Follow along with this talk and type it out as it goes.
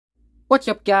What's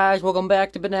up, guys? Welcome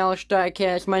back to Banana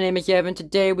Diecast. My name is Evan.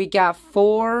 Today we got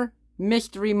 4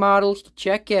 mystery models to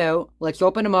check out. Let's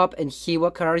open them up and see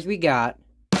what cars we got.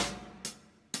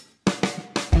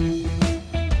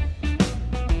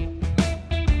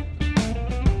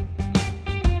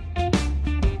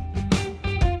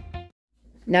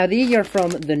 Now these are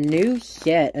from the new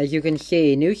set, as you can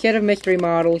see. New set of mystery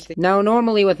models. Now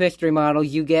normally with mystery models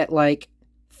you get like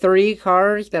 3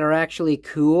 cars that are actually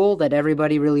cool, that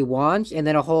everybody really wants, and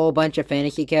then a whole bunch of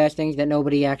fantasy castings that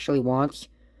nobody actually wants.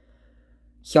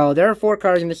 So, there are 4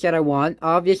 cars in the set I want.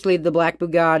 Obviously, the black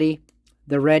Bugatti,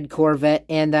 the red Corvette,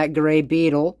 and that gray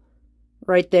Beetle.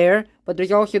 Right there. But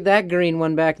there's also that green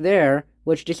one back there,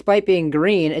 which despite being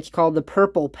green, it's called the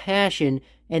Purple Passion,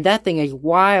 and that thing is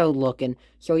wild looking.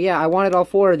 So yeah, I wanted all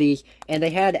 4 of these, and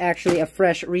they had actually a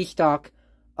fresh restock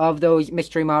of those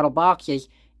mystery model boxes.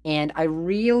 And I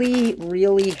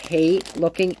really hate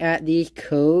looking at these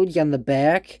codes on the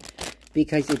back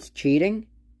because it's cheating.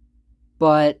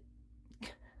 But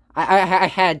I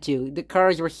had to. The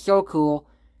cars were so cool.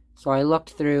 So I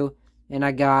looked through and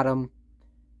I got them.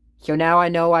 So now I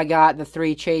know I got the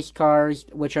 3 chase cars,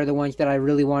 which are the ones that I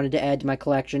really wanted to add to my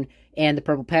collection, and the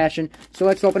Purple Passion. So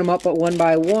let's open them up one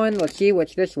by one. Let's see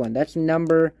what's this one. That's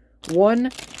number 1.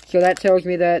 So that tells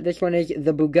me that this one is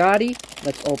the Bugatti.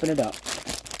 Let's open it up.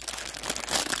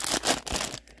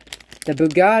 The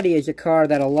Bugatti is a car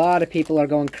that a lot of people are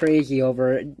going crazy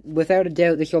over. Without a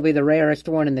doubt, this will be the rarest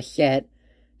one in the set.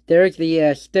 There's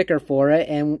the sticker for it,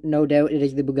 and no doubt it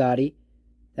is the Bugatti.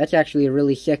 That's actually a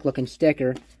really sick-looking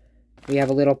sticker. We have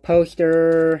a little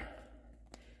poster.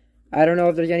 I don't know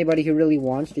if there's anybody who really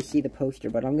wants to see the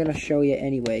poster, but I'm going to show you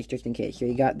anyways, just in case. So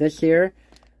you got this here,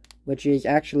 which is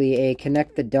actually a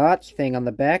connect the dots thing on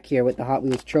the back here with the Hot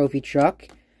Wheels trophy truck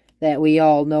that we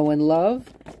all know and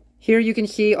love. Here you can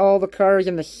see all the cars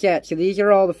in the set. So these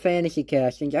are all the fantasy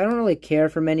castings. I don't really care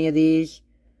for many of these.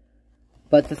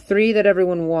 But the 3 that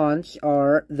everyone wants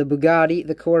are the Bugatti,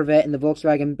 the Corvette, and the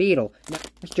Volkswagen Beetle. Now,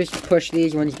 let's just push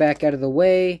these ones back out of the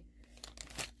way.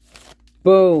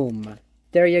 Boom.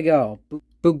 There you go.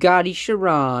 Bugatti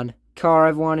Chiron. Car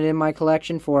I've wanted in my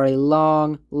collection for a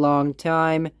long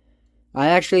time. I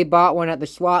actually bought one at the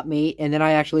swap meet, and then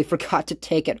I actually forgot to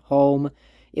take it home.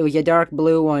 It was a dark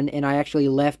blue one, and I actually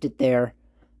left it there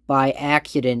by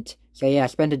accident. So yeah, I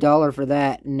spent $1 for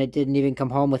that, and it didn't even come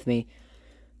home with me.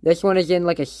 This one is in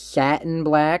like a satin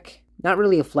black. Not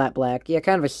really a flat black. Yeah,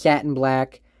 kind of a satin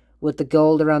black with the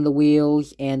gold around the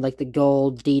wheels and like the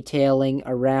gold detailing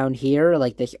around here.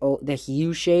 Like this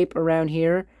U shape around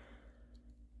here.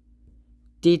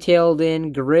 Detailed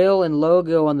in grille and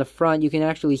logo on the front. You can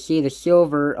actually see the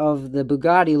silver of the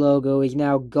Bugatti logo is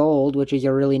now gold, which is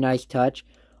a really nice touch.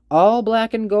 All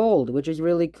black and gold, which is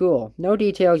really cool. No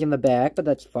details in the back, but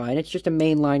that's fine. It's just a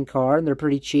mainline car, and they're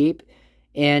pretty cheap.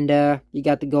 And you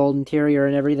got the gold interior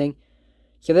and everything.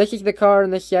 So this is the car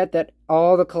in the set that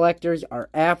all the collectors are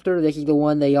after. This is the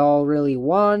one they all really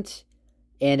want,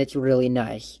 and it's really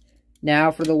nice.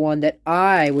 Now for the one that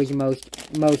I was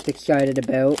most excited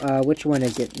about. Which one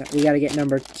is it? We got to get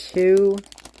number 2.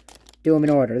 Do them in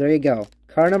order. There you go.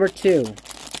 Car number 2.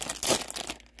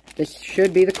 This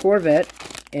should be the Corvette.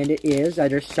 And it is. I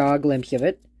just saw a glimpse of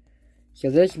it. So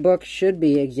this book should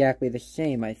be exactly the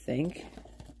same, I think.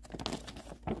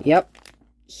 Yep.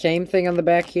 Same thing on the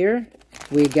back here.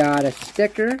 We got a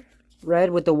sticker.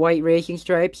 Red with the white racing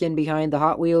stripes in behind the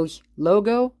Hot Wheels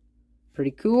logo.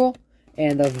 Pretty cool.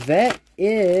 And the Vette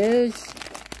is...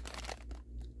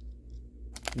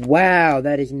 Wow,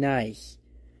 that is nice.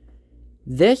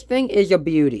 This thing is a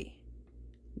beauty.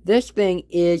 This thing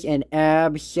is an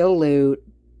absolute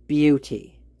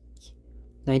beauty.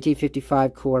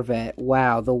 1955 Corvette.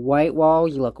 Wow, the white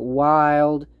walls look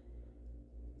wild.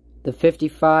 The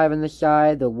 55 on the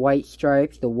side, the white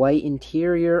stripes, the white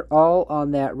interior, all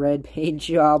on that red paint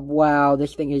job. Wow,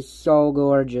 this thing is so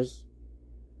gorgeous.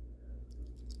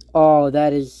 Oh,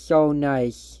 that is so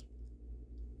nice.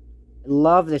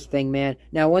 Love this thing, man.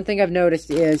 Now, one thing I've noticed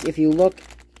is if you look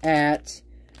at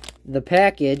the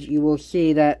package, you will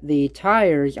see that the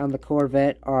tires on the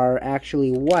Corvette are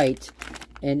actually white.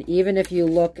 And even if you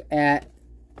look at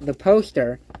the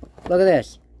poster, look at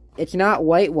this. It's not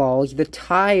white walls, the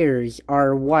tires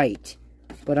are white.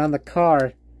 But on the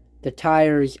car, the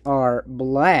tires are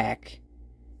black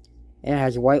and it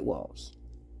has white walls.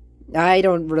 I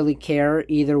don't really care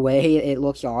either way, it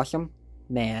looks awesome.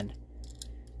 Man.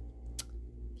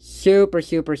 Super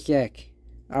sick.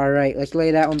 Alright, let's lay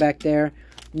that one back there.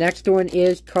 Next one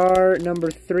is car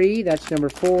number 3, that's number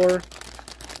 4.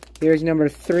 Here's number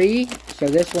 3. So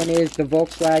this one is the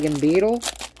Volkswagen Beetle.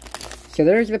 So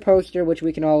there's the poster, which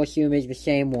we can all assume is the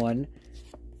same one.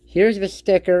 Here's the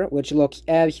sticker, which looks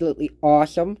absolutely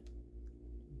awesome.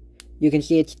 You can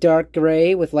see it's dark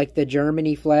gray with, like, the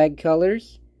Germany flag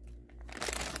colors.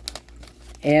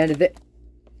 And the...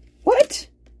 What?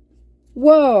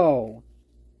 Whoa!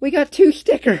 We got 2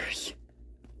 stickers!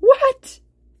 What?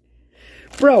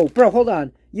 Bro, hold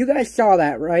on. You guys saw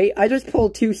that, right? I just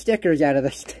pulled 2 stickers out of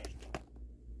this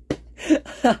thing.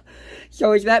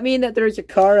 So does that mean that there's a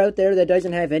car out there that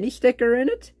doesn't have any sticker in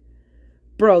it?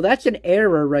 Bro, that's an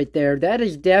error right there. That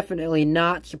is definitely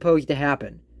not supposed to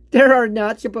happen. There are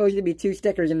not supposed to be 2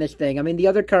 stickers in this thing. I mean, the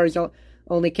other cars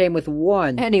only came with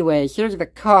 1. Anyways, here's the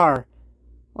car.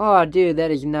 Oh, dude,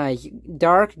 that is nice.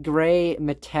 Dark gray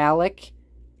metallic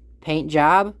paint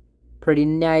job. Pretty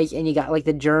nice. And you got, like,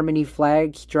 the Germany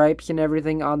flag stripes and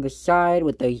everything on the side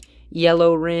with the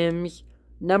yellow rims.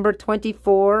 Number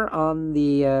 24 on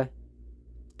the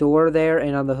door there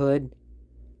and on the hood.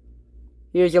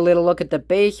 Here's a little look at the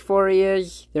base for you.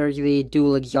 There's the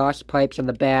dual exhaust pipes on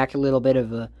the back. A little bit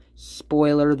of a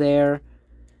spoiler there.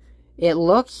 It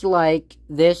looks like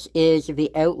this is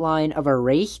the outline of a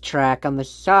racetrack on the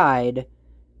side.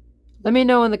 Let me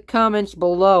know in the comments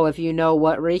below if you know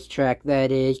what racetrack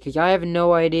that is, because I have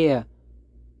no idea.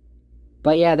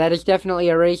 But yeah, that is definitely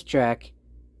a racetrack.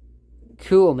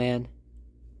 Cool, man.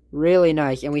 Really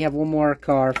nice. And we have one more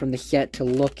car from the set to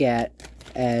look at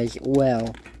as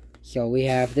well. So we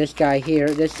have this guy here.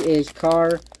 This is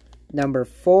car number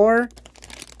 4,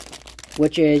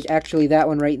 which is actually that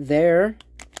one right there.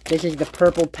 This is the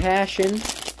Purple Passion.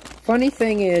 Funny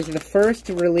thing is, the first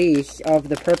release of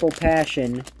the Purple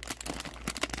Passion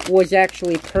was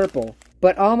actually purple.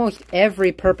 But almost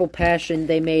every Purple Passion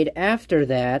they made after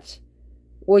that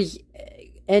was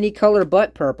any color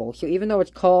but purple. So even though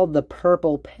it's called the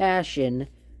Purple Passion,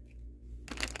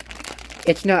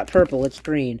 it's not purple, it's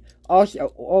green.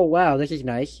 Also, oh wow, this is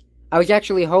nice. I was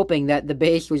actually hoping that the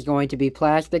base was going to be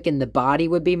plastic and the body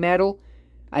would be metal.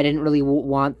 I didn't really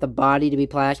want the body to be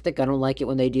plastic. I don't like it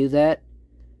when they do that.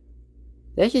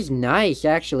 This is nice,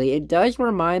 actually. It does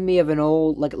remind me of an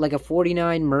old, like a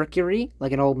 49 Mercury.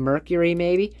 Like an old Mercury,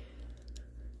 maybe.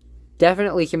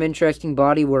 Definitely some interesting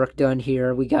body work done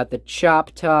here. We got the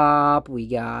chop top. We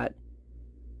got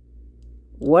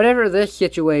whatever this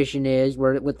situation is,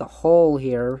 with the hole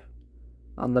here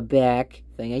on the back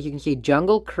thing. As you can see,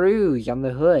 Jungle Cruise on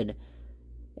the hood.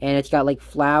 And it's got, like,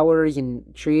 flowers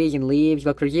and trees and leaves.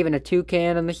 Look, there's even a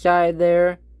toucan on the side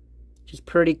there. Which is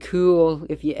pretty cool,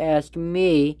 if you ask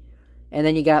me. And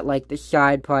then you got, like, the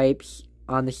side pipes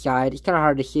on the side. It's kind of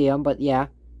hard to see them, but yeah.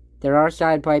 There are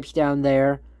side pipes down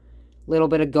there. A little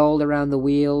bit of gold around the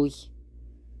wheels.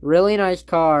 Really nice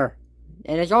car.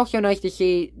 And it's also nice to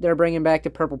see they're bringing back the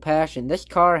Purple Passion. This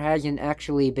car hasn't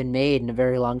actually been made in a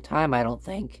very long time, I don't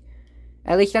think.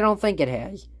 At least I don't think it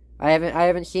has. I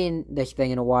haven't seen this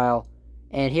thing in a while.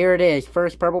 And here it is.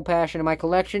 First Purple Passion in my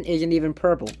collection. Isn't even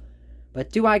purple.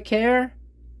 But do I care?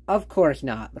 Of course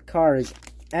not. The car is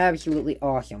absolutely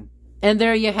awesome. And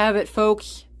there you have it,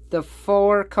 folks. The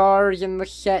 4 cars in the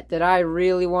set that I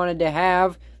really wanted to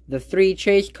have. The 3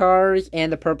 chase cars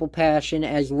and the Purple Passion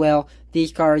as well.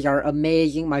 These cars are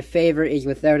amazing. My favorite is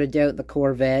without a doubt the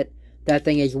Corvette. That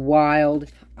thing is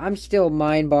wild. I'm still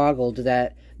mind-boggled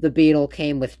that the Beetle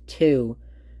came with 2.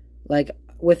 Like,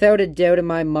 without a doubt in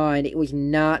my mind, it was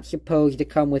not supposed to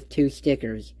come with 2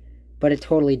 stickers. But it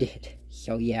totally did.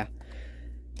 So, yeah.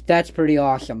 That's pretty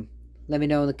awesome. Let me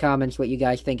know in the comments what you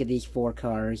guys think of these 4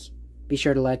 cars. Be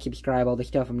sure to like, subscribe, all the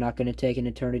stuff I'm not going to take an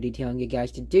eternity telling you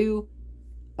guys to do.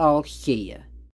 I'll see ya.